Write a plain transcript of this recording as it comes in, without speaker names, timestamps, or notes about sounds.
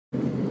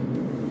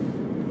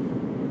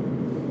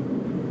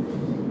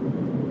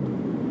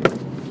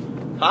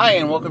Hi,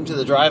 and welcome to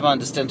the Drive on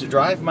Distento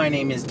Drive. My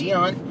name is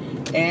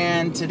Dion,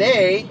 and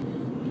today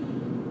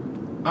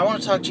I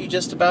want to talk to you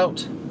just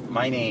about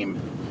my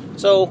name.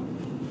 So,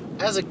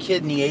 as a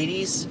kid in the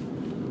 80s,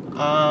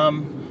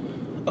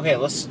 okay,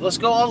 let's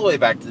go all the way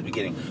back to the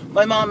beginning.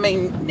 My mom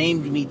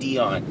named me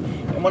Dion,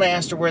 and when I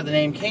asked her where the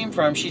name came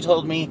from, she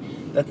told me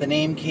that the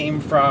name came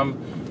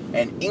from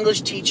an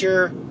English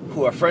teacher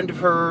who a friend of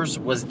hers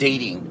was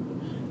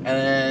dating,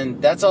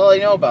 and that's all I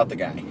know about the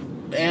guy,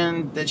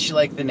 and that she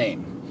liked the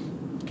name.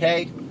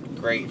 Okay,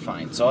 great,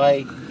 fine. So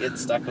I get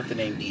stuck with the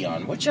name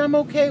Dion, which I'm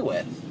okay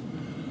with.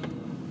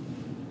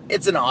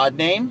 It's an odd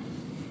name,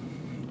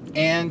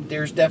 and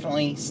there's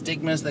definitely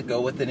stigmas that go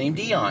with the name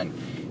Dion.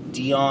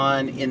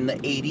 Dion in the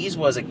 80s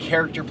was a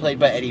character played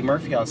by Eddie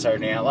Murphy on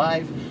Saturday Night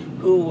Live,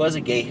 who was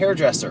a gay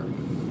hairdresser.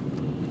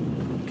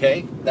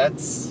 Okay,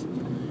 that's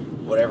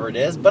whatever it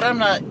is, but I'm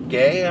not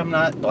gay, I'm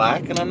not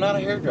black, and I'm not a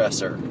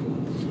hairdresser.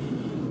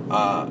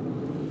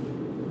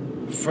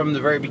 From the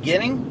very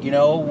beginning, you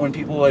know, when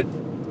people would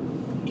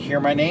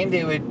hear my name,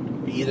 they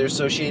would either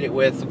associate it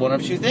with one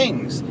of two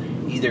things.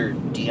 Either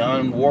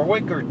Dionne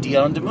Warwick or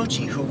Dion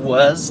DiMucci, who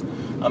was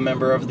a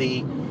member of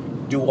the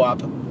doo-wop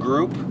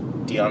group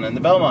Dion and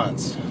the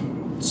Belmonts.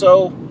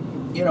 So,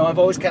 you know, I've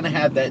always kind of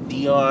had that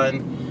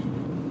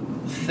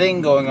Dion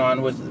thing going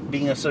on with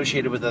being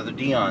associated with other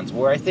Dions,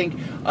 where I think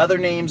other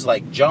names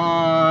like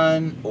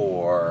John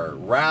or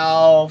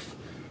Ralph,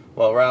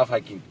 well, Ralph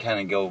I can kind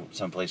of go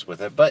someplace with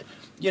it, but,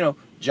 you know,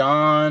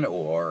 John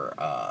or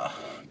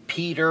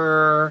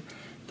Peter,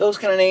 those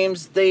kind of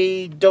names,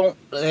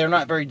 they're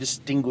not very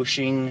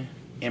distinguishing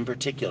in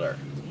particular.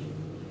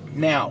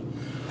 Now,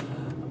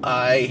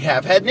 I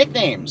have had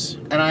nicknames,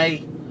 and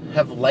I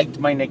have liked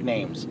my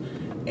nicknames.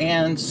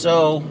 And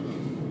so,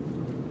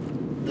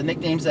 the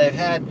nicknames that I've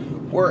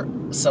had were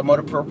somewhat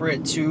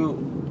appropriate to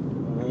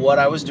what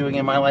I was doing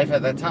in my life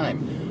at that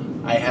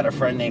time. I had a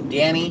friend named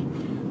Danny,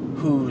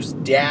 whose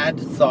dad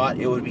thought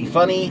it would be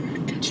funny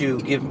to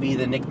give me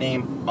the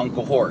nickname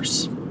Uncle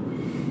Horse.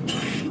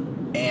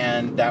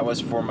 And that was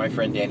for my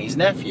friend Danny's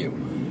nephew.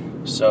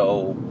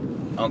 So,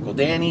 Uncle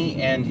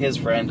Danny and his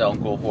friend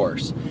Uncle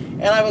Horse.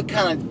 And I would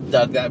kind of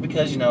dug that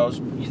because, you know,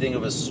 you think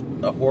of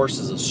a horse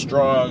as a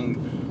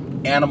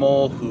strong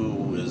animal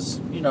who is,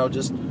 you know,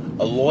 just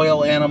a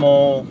loyal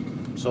animal,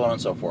 so on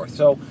and so forth.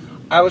 So,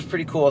 I was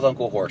pretty cool with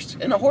Uncle Horse.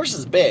 And a horse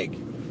is big.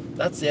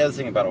 That's the other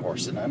thing about a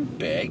horse, and I'm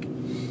big.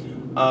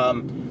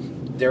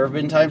 There have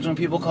been times when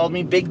people called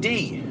me Big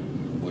D,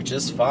 which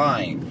is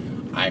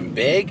fine. I'm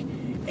big,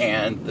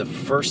 and the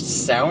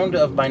first sound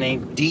of my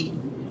name,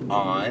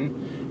 Dion,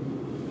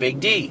 Big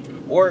D,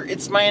 or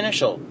it's my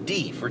initial,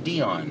 D for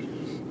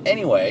Dion.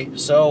 Anyway,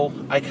 so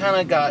I kind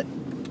of got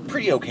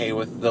pretty okay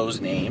with those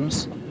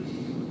names,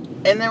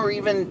 and there were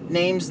even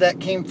names that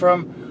came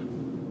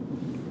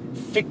from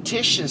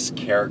fictitious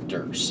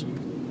characters,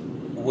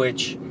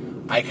 which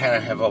I kind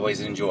of have always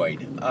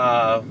enjoyed.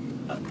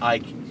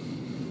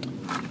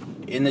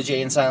 In the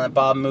Jay and Silent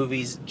Bob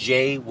movies,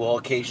 Jay will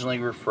occasionally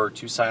refer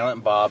to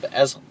Silent Bob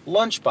as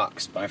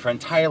Lunchbox. My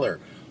friend Tyler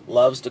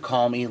loves to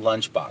call me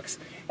Lunchbox.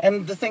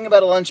 And the thing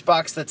about a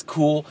lunchbox that's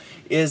cool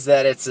is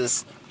that it's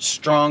this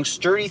strong,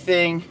 sturdy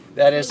thing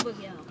that is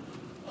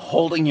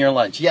holding your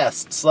lunch.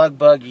 Yes,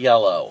 Slugbug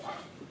Yellow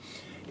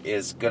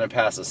is going to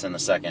pass us in a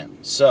second.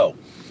 So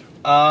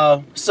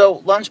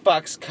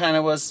Lunchbox kind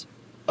of was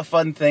a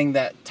fun thing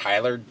that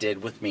Tyler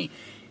did with me,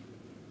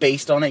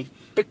 based on a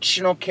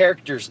fictional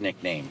character's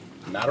nickname,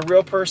 not a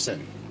real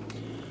person.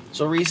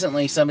 So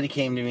recently somebody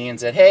came to me and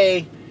said,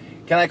 "Hey,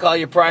 can I call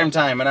you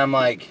Primetime?" And I'm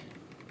like,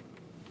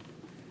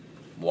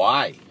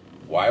 why?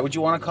 Why would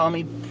you want to call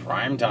me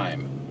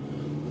Primetime?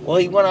 Well,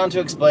 he went on to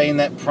explain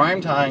that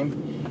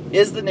Primetime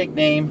is the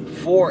nickname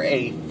for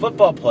a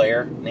football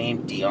player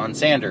named Deion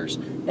Sanders.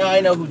 Now,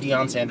 I know who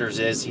Deion Sanders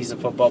is. He's a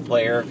football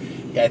player.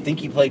 I think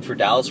he played for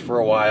Dallas for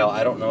a while.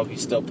 I don't know if he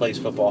still plays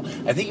football.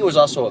 I think he was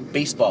also a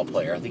baseball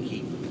player. I think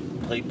he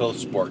played both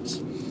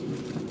sports.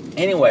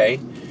 Anyway,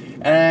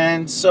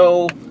 and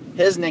so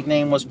his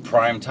nickname was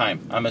Primetime.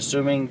 I'm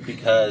assuming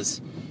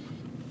because,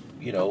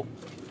 you know,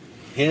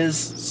 his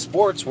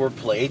sports were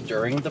played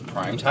during the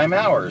primetime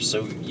hours.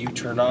 So you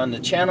turn on the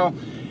channel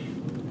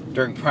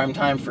during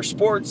primetime for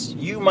sports,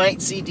 you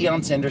might see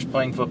Deion Sanders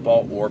playing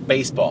football or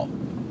baseball.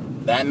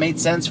 That made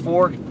sense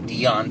for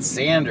Deion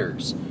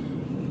Sanders.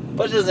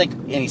 But it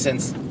doesn't make any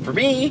sense for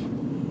me.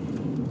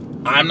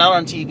 I'm not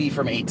on TV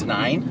from 8 to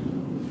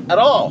 9 at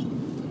all.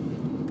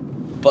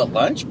 But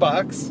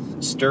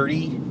Lunchbox,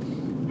 sturdy,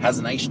 has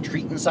a nice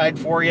treat inside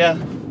for you.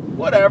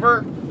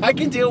 Whatever. I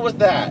can deal with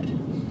that.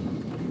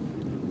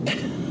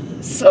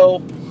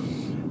 So,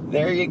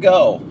 there you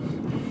go.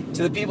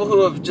 To the people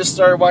who have just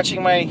started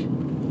watching my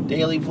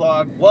daily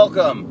vlog,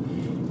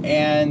 welcome.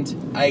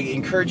 And I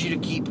encourage you to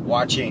keep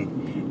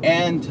watching.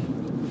 And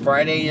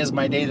Friday is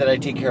my day that I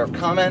take care of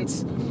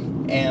comments.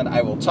 And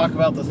I will talk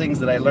about the things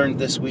that I learned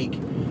this week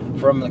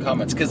from the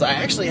comments. Because I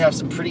actually have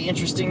some pretty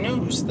interesting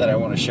news that I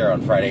want to share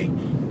on Friday,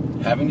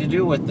 having to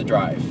do with the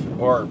drive,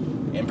 or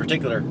in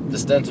particular, the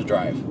Distento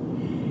Drive.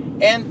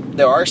 And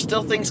there are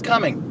still things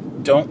coming.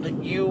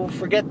 don't you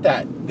forget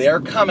that. They're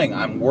coming.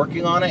 I'm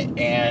working on it,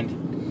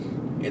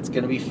 and it's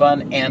going to be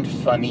fun and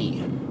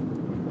funny.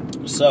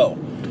 So,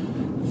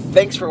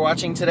 thanks for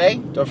watching today.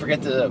 Don't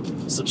forget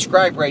to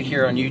subscribe right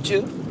here on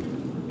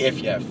YouTube.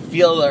 If you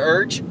feel the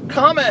urge,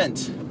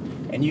 comment.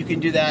 And you can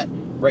do that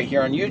right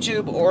here on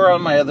YouTube or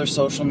on my other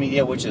social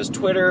media, which is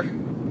Twitter,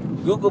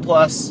 Google+,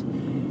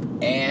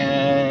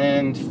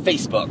 and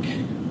Facebook.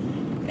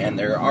 And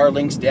there are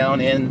links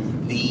down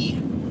in the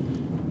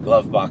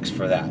glove box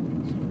for that.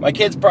 My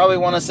kids probably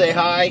want to say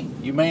hi.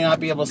 You may not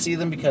be able to see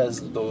them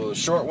because the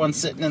short one's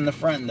sitting in the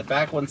front and the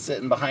back one's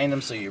sitting behind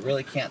them, so you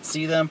really can't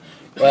see them.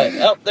 But,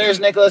 oh, there's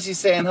Nicholas. He's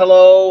saying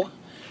hello.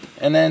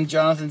 And then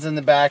Jonathan's in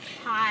the back.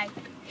 Hi.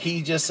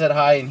 He just said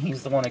hi, and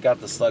he's the one that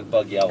got the slug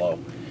bug yellow.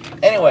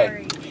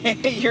 Anyway,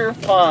 you're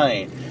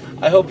fine.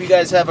 I hope you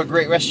guys have a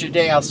great rest of your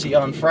day. I'll see you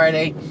on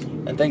Friday.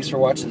 And thanks for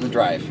watching The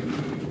Drive.